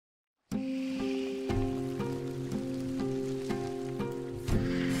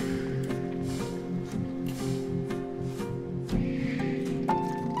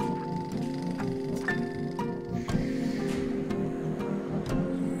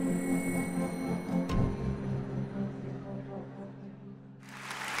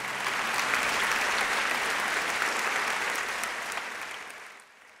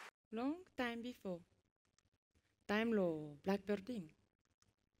blackbirding.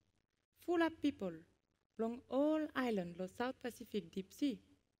 Full up people, long all island lo South Pacific deep sea.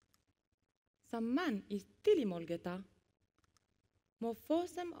 Some man is tili molgeta. Mo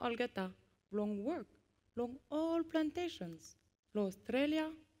fosem olgeta, long work, long all plantations, lo Australia,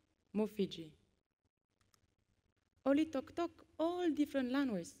 mo Fiji. Oli talk all different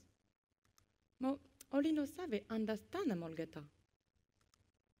languages. Mo oli no save understand molgeta.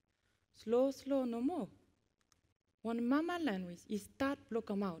 Slow no more. One mama language is start blow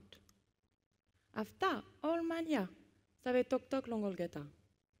come out. After all mania, save talk long olgeta.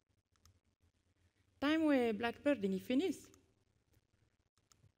 Time where blackbirding is finished.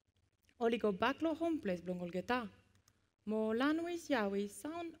 Oli go back lo home place blong olgeta. Mo language yawe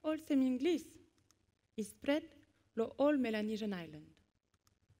sound all same English. Is spread lo all Melanesian island.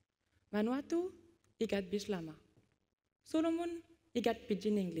 Vanuatu, igat Bislama. Solomon, igat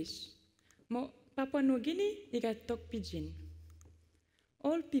pidgin English. Mo Papua New Guinea, igat talk pidgin.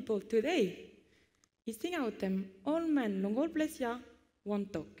 All people today, is sing out them all men long all place ya, one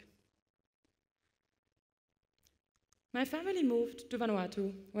talk. My family moved to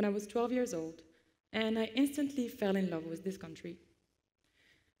Vanuatu when I was 12 years old, and I instantly fell in love with this country.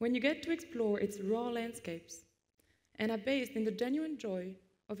 When you get to explore its raw landscapes and are based in the genuine joy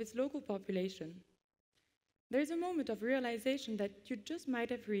of its local population, there is a moment of realization that you just might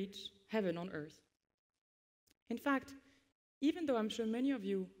have reached heaven on earth. In fact, even though I'm sure many of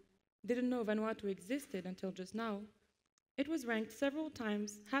you didn't know Vanuatu existed until just now, it was ranked several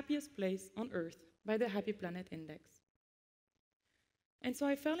times happiest place on earth by the Happy Planet Index. And so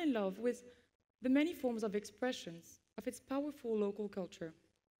I fell in love with the many forms of expressions of its powerful local culture.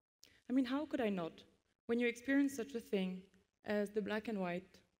 I mean, how could I not, when you experience such a thing as the black and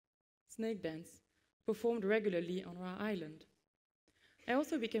white snake dance performed regularly on our island? I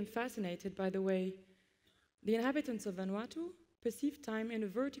also became fascinated by the way the inhabitants of Vanuatu perceive time in a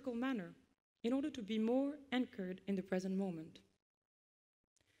vertical manner in order to be more anchored in the present moment.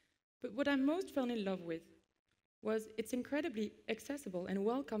 But what I most fell in love with was its incredibly accessible and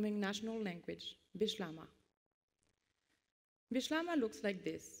welcoming national language, Bislama. Bislama looks like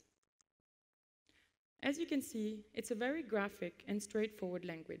this. As you can see, it's a very graphic and straightforward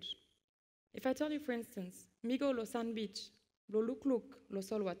language. If I tell you, for instance, Migo lo san beach, lo luk luk lo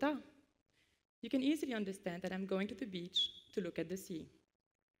solwata, you can easily understand that I'm going to the beach to look at the sea.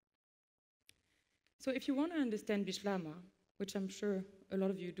 So if you want to understand Bislama, which I'm sure a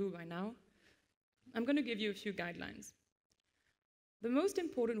lot of you do by now, I'm going to give you a few guidelines. The most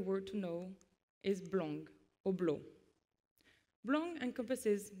important word to know is blong, or blo. Blong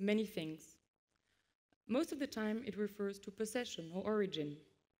encompasses many things. Most of the time, it refers to possession or origin.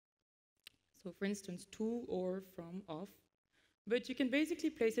 So, for instance, to or from, of. But you can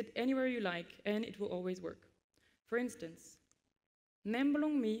basically place it anywhere you like, and it will always work. For instance, nem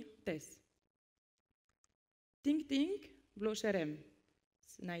blong mi Tess. Tink tink blo sherem.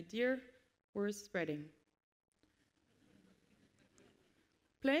 It's an idea worth spreading.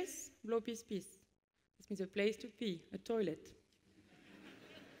 Place blo pis pis. This means a place to pee, a toilet.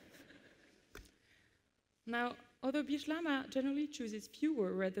 Now, although Bislama generally chooses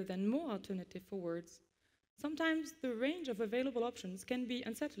fewer rather than more alternative for words, sometimes the range of available options can be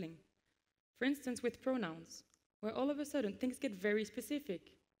unsettling. For instance, with pronouns, where all of a sudden things get very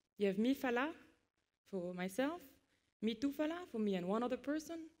specific. You have mi fala for myself, mi tu fala for me and one other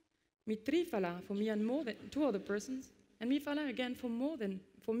person, mi tri fala for me and more than two other persons, and mi fala again for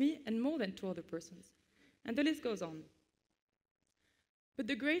me and more than two other persons. And the list goes on. But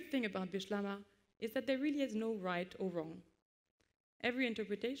the great thing about Bislama is that there really is no right or wrong. Every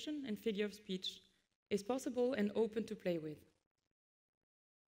interpretation and figure of speech is possible and open to play with.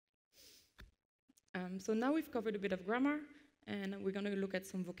 So now we've covered a bit of grammar, and we're going to look at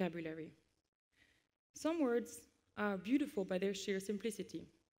some vocabulary. Some words are beautiful by their sheer simplicity.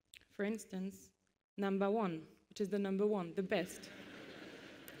 For instance, number one, which is the number one, the best.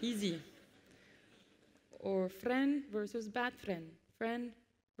 Easy. Or friend versus bad friend, friend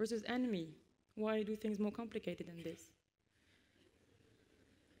versus enemy. Why do things more complicated than this?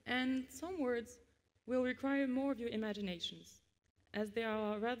 And some words will require more of your imaginations, as they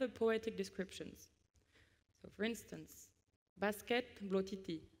are rather poetic descriptions. So for instance, basket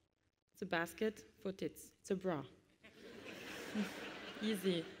blotiti. It's a basket for tits. It's a bra.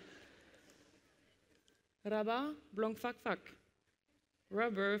 Easy. Raba blong fuck fuck.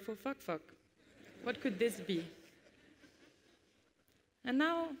 Rubber for fuck fuck. What could this be? And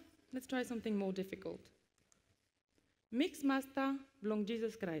now, let's try something more difficult. Mix master blong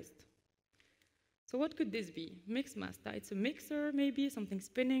Jesus Christ. So what could this be? Mix master. It's a mixer, maybe, something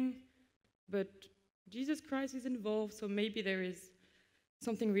spinning, but Jesus Christ is involved, so maybe there is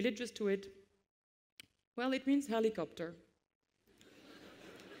something religious to it. Well, it means helicopter.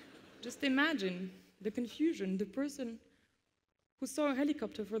 Just imagine the confusion the person who saw a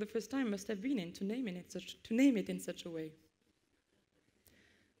helicopter for the first time must have been in to name it in such a way.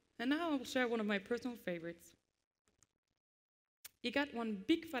 And now I'll share one of my personal favorites. Ik had one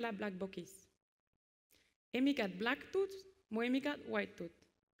big fella black bokkies. Emi got black tooth, mo emi got white tooth.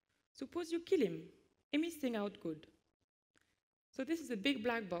 Suppose you kill him, emi sing out good. So this is a big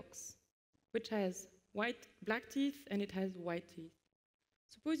black box, which has black teeth and it has white teeth.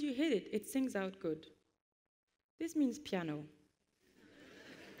 Suppose you hit it, it sings out good. This means piano.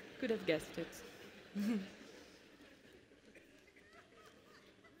 Could have guessed it.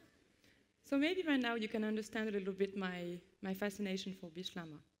 So maybe by now you can understand a little bit my fascination for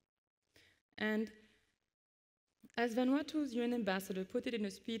Bislama. And as Vanuatu's UN ambassador put it in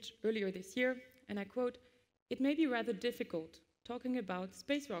a speech earlier this year, and I quote, "It may be rather difficult talking about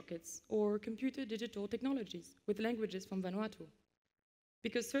space rockets or computer digital technologies with languages from Vanuatu,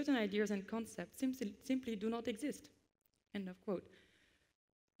 because certain ideas and concepts simply do not exist." End of quote.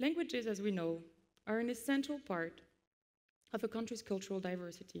 Languages, as we know, are an essential part of a country's cultural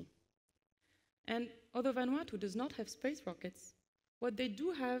diversity. And although Vanuatu does not have space rockets, what they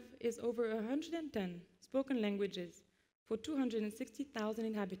do have is over 110 spoken languages for 260,000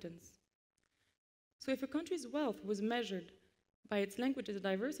 inhabitants. So if a country's wealth was measured by its languages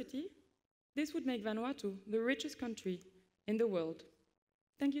diversity, this would make Vanuatu the richest country in the world.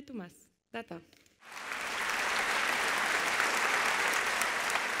 Thank you, Thomas. Data.